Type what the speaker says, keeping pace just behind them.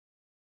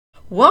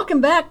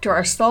Welcome back to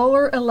our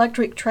solar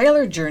electric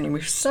trailer journey. We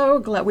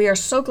are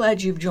so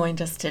glad you've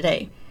joined us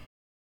today.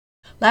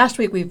 Last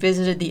week we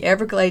visited the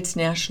Everglades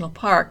National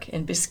Park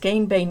and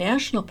Biscayne Bay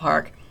National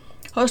Park,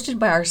 hosted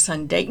by our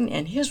son Dayton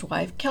and his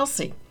wife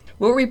Kelsey.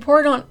 We'll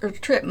report on our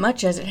trip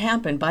much as it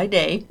happened by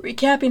day,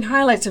 recapping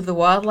highlights of the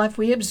wildlife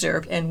we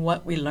observed and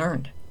what we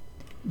learned.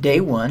 Day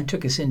one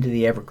took us into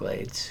the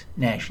Everglades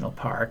National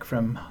Park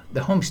from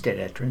the Homestead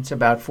entrance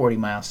about 40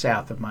 miles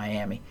south of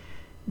Miami.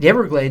 The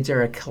Everglades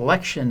are a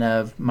collection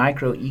of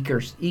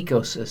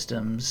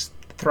micro-ecosystems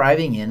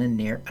thriving in and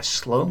near a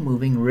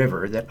slow-moving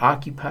river that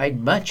occupied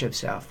much of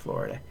South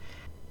Florida.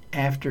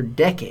 After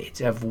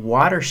decades of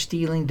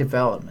water-stealing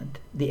development,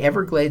 the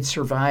Everglades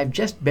survive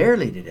just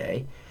barely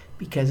today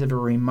because of a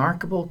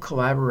remarkable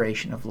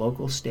collaboration of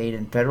local, state,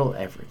 and federal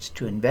efforts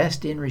to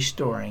invest in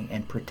restoring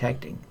and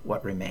protecting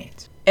what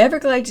remains.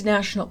 Everglades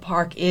National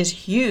Park is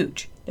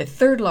huge, the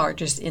third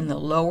largest in the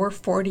lower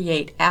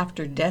 48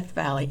 after Death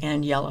Valley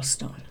and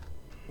Yellowstone.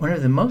 One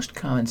of the most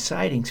common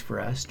sightings for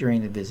us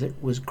during the visit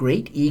was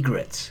great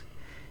egrets.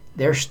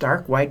 Their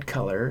stark white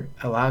color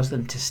allows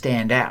them to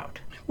stand out.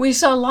 We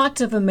saw lots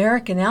of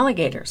American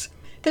alligators.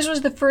 This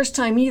was the first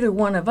time either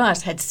one of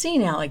us had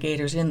seen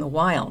alligators in the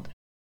wild.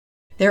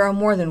 There are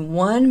more than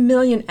 1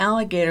 million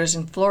alligators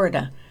in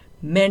Florida.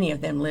 Many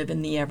of them live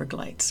in the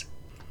Everglades.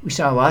 We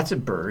saw lots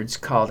of birds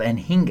called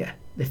Anhinga.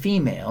 The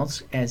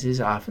females, as is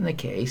often the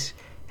case,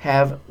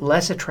 have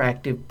less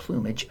attractive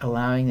plumage,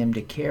 allowing them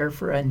to care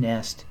for a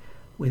nest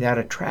without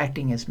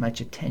attracting as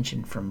much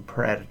attention from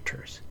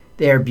predators.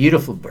 They are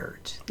beautiful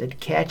birds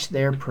that catch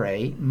their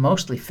prey,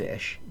 mostly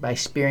fish, by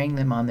spearing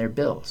them on their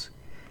bills.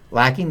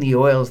 Lacking the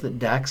oils that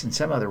ducks and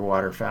some other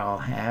waterfowl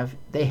have,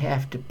 they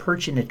have to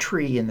perch in a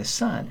tree in the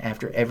sun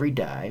after every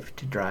dive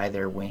to dry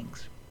their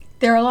wings.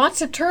 There are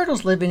lots of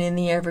turtles living in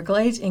the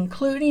Everglades,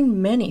 including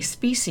many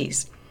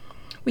species.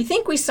 We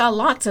think we saw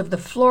lots of the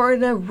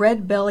Florida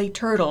Redbelly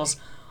Turtles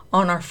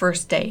on our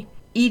first day,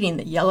 eating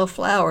the yellow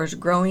flowers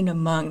growing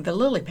among the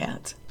lily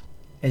pads.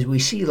 As we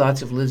see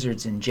lots of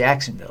lizards in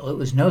Jacksonville, it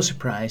was no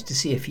surprise to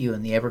see a few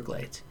in the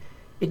Everglades.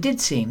 It did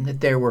seem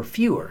that there were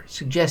fewer,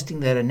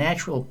 suggesting that a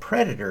natural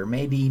predator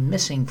may be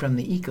missing from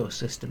the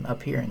ecosystem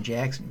up here in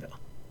Jacksonville.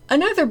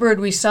 Another bird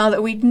we saw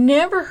that we'd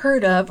never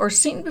heard of or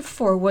seen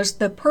before was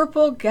the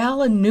purple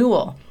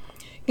gallinule,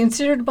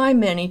 considered by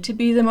many to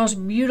be the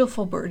most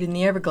beautiful bird in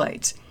the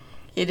Everglades.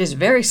 It is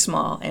very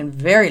small and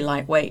very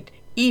lightweight,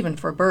 even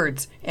for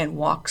birds, and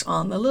walks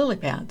on the lily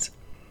pads.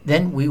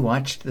 Then we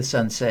watched the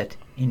sunset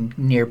in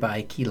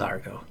nearby Key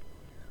Largo.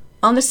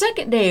 On the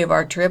second day of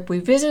our trip, we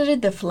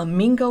visited the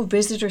Flamingo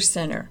Visitor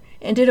Center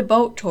and did a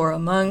boat tour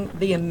among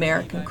the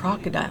American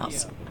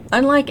crocodiles.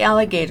 Unlike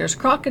alligators,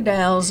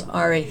 crocodiles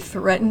are a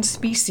threatened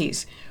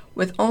species,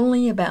 with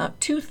only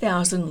about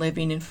 2,000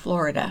 living in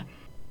Florida.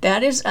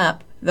 That is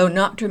up, though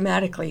not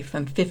dramatically,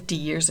 from 50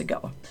 years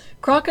ago.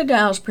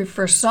 Crocodiles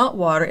prefer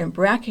saltwater and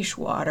brackish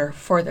water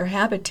for their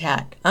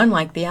habitat,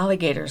 unlike the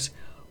alligators,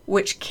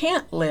 which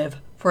can't live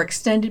for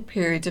extended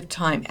periods of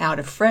time out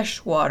of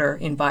freshwater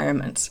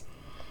environments.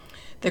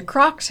 The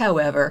crocs,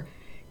 however,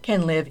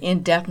 can live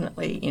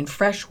indefinitely in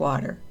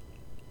freshwater,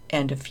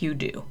 and a few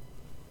do.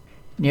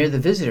 Near the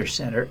visitor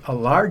center, a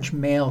large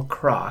male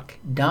croc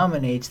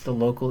dominates the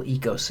local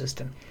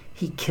ecosystem.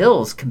 He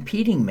kills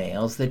competing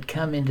males that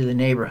come into the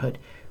neighborhood.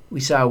 We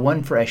saw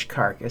one fresh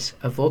carcass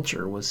a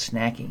vulture was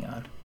snacking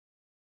on.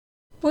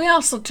 We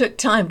also took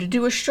time to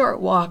do a short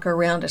walk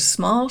around a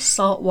small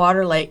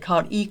saltwater lake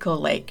called Eco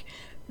Lake.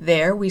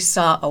 There we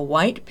saw a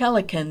white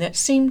pelican that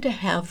seemed to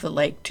have the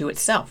lake to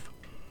itself.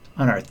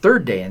 On our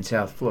third day in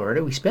South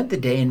Florida, we spent the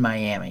day in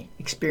Miami,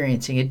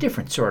 experiencing a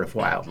different sort of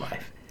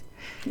wildlife.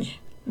 Yeah.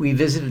 We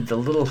visited the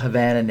little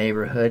Havana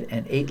neighborhood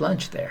and ate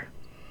lunch there.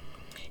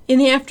 In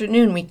the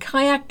afternoon, we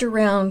kayaked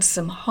around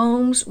some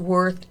homes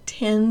worth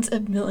tens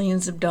of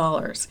millions of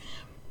dollars,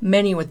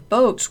 many with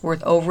boats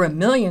worth over $1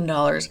 million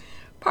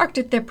parked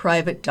at their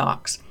private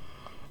docks.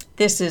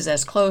 This is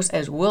as close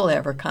as we'll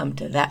ever come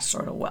to that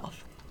sort of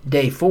wealth.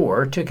 Day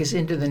 4 took us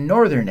into the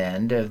northern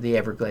end of the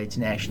Everglades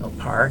National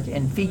Park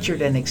and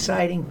featured an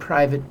exciting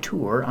private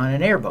tour on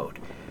an airboat,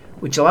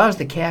 which allows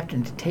the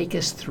captain to take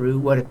us through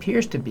what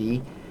appears to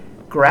be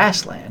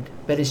grassland,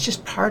 but is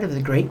just part of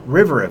the great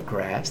river of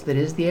grass that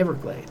is the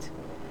Everglades.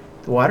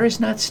 The water is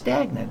not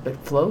stagnant,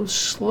 but flows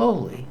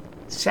slowly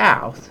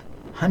south,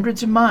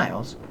 hundreds of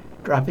miles,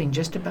 dropping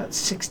just about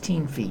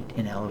 16 feet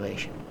in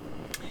elevation.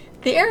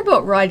 The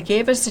airboat ride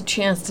gave us a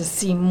chance to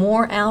see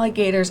more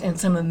alligators and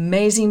some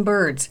amazing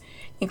birds,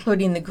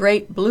 including the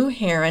great blue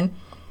heron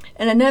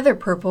and another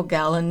purple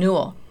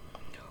gallinule.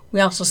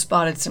 We also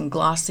spotted some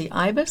glossy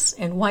ibis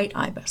and white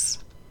ibis.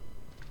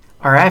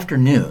 Our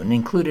afternoon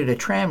included a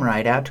tram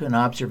ride out to an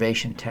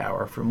observation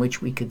tower from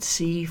which we could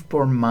see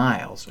for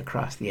miles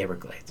across the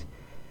Everglades.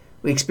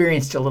 We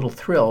experienced a little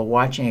thrill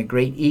watching a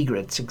great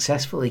egret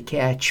successfully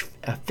catch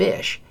a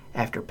fish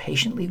after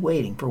patiently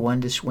waiting for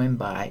one to swim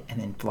by and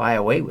then fly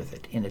away with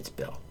it in its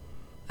bill.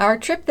 Our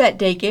trip that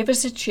day gave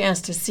us a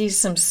chance to see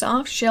some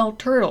soft-shelled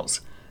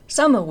turtles,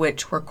 some of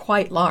which were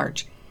quite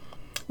large.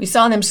 We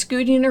saw them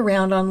scooting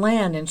around on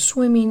land and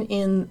swimming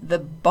in the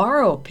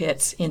borrow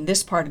pits in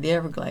this part of the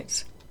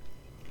Everglades.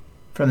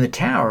 From the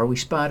tower, we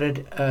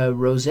spotted a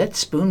rosette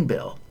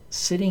spoonbill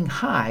sitting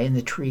high in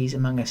the trees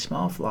among a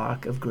small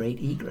flock of great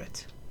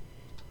egrets.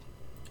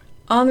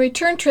 On the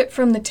return trip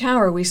from the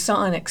tower, we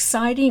saw an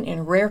exciting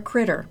and rare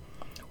critter.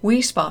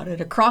 We spotted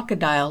a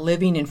crocodile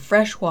living in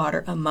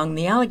freshwater among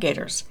the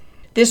alligators.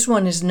 This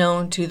one is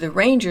known to the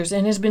rangers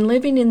and has been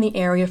living in the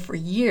area for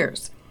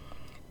years.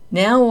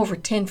 Now over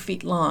 10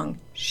 feet long,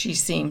 she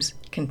seems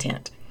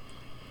content.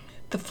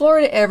 The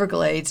Florida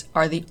Everglades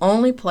are the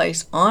only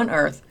place on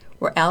Earth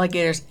where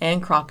alligators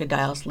and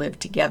crocodiles live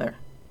together.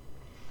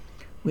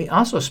 We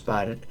also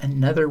spotted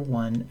another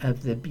one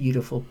of the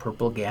beautiful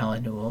purple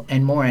gallinule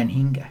and more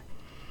Anhinga.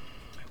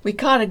 We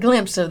caught a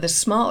glimpse of the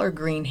smaller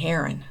green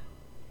heron.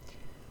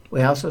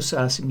 We also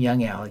saw some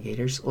young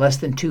alligators, less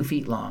than 2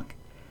 feet long.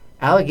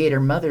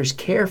 Alligator mothers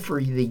care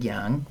for the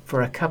young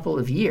for a couple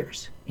of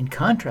years. In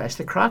contrast,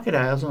 the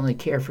crocodiles only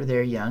care for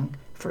their young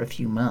for a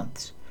few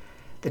months.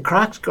 The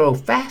crocs grow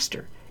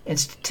faster and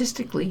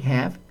statistically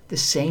have the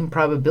same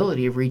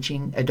probability of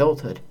reaching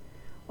adulthood,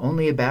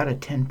 only about a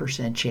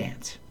 10%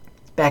 chance.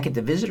 Back at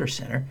the visitor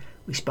center,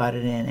 we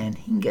spotted an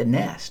Anhinga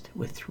nest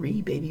with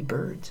 3 baby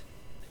birds.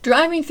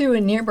 Driving through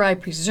a nearby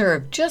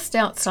preserve just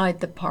outside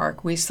the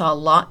park, we saw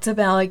lots of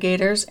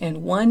alligators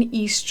and one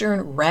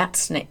eastern rat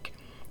snake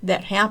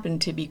that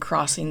happened to be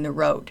crossing the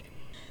road.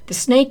 The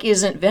snake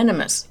isn't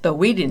venomous, though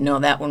we didn't know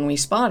that when we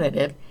spotted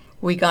it.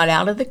 We got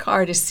out of the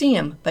car to see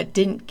him, but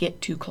didn't get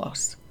too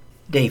close.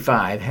 Day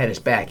 5 had us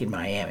back in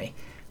Miami.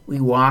 We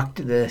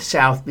walked the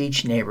South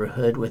Beach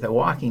neighborhood with a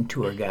walking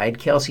tour guide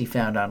Kelsey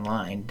found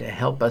online to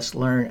help us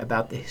learn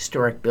about the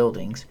historic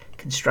buildings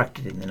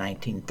constructed in the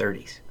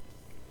 1930s.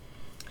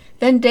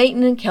 Then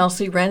Dayton and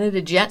Kelsey rented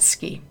a jet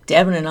ski.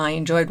 Devin and I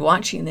enjoyed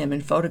watching them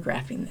and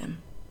photographing them.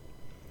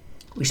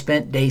 We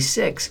spent day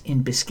 6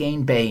 in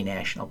Biscayne Bay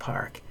National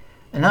Park.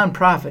 A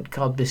nonprofit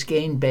called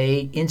Biscayne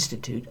Bay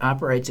Institute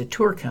operates a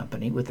tour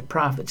company with the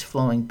profits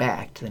flowing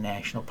back to the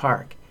national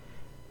park.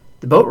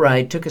 The boat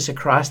ride took us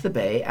across the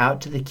bay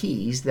out to the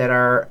keys that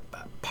are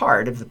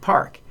part of the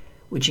park,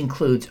 which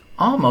includes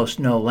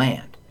almost no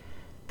land.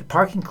 The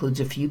park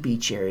includes a few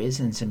beach areas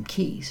and some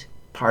keys,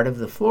 part of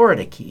the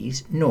Florida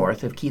Keys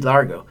north of Key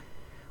Largo.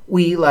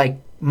 We,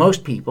 like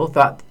most people,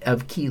 thought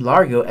of Key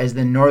Largo as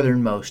the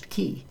northernmost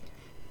key.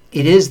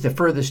 It is the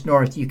furthest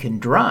north you can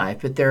drive,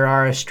 but there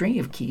are a string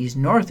of keys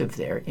north of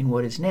there in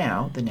what is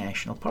now the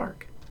national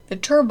park. The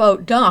tour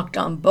boat docked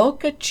on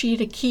Boca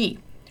Chica Key,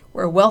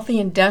 where wealthy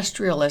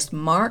industrialist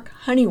Mark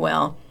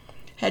Honeywell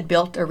had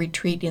built a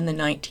retreat in the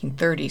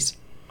 1930s.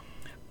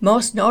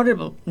 Most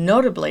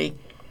notably,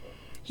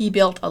 he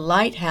built a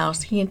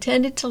lighthouse he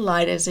intended to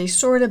light as a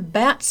sort of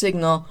bat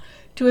signal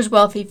to his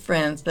wealthy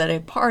friends that a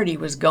party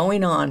was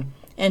going on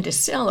and to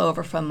sail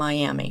over from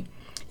Miami.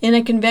 In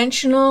a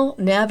conventional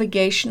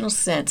navigational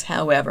sense,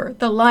 however,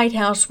 the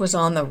lighthouse was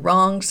on the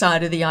wrong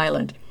side of the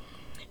island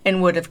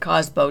and would have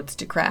caused boats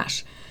to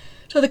crash,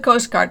 so the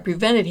Coast Guard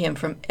prevented him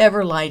from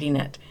ever lighting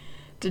it.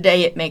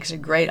 Today it makes a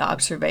great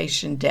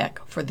observation deck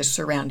for the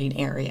surrounding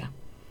area.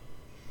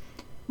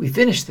 We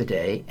finished the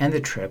day and the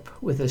trip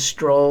with a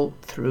stroll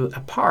through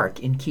a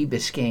park in Key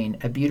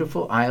Biscayne, a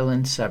beautiful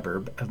island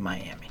suburb of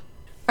Miami.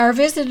 Our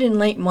visit in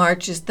late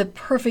March is the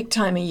perfect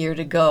time of year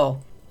to go.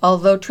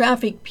 Although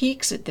traffic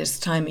peaks at this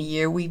time of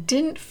year, we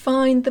didn't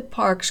find the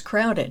parks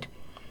crowded.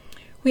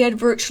 We had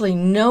virtually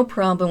no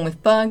problem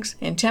with bugs,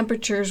 and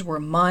temperatures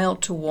were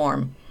mild to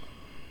warm.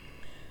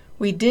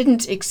 We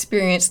didn't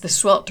experience the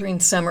sweltering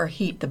summer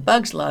heat the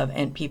bugs love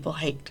and people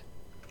hate.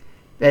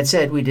 That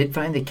said, we did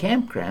find the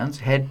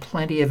campgrounds had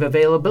plenty of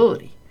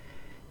availability.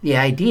 The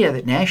idea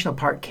that national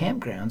park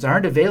campgrounds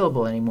aren't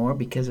available anymore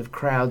because of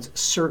crowds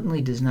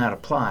certainly does not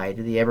apply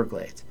to the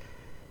Everglades.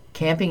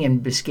 Camping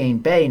in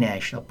Biscayne Bay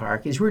National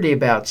Park is really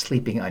about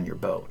sleeping on your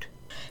boat.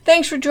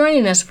 Thanks for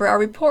joining us for our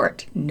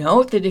report.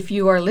 Note that if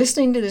you are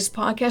listening to this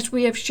podcast,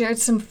 we have shared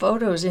some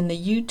photos in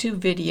the YouTube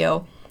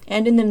video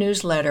and in the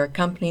newsletter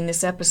accompanying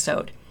this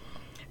episode.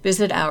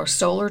 Visit our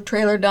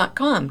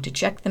solartrailer.com to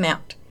check them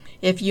out.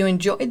 If you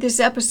enjoyed this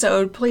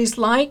episode, please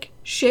like,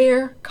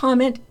 share,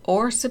 comment,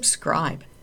 or subscribe.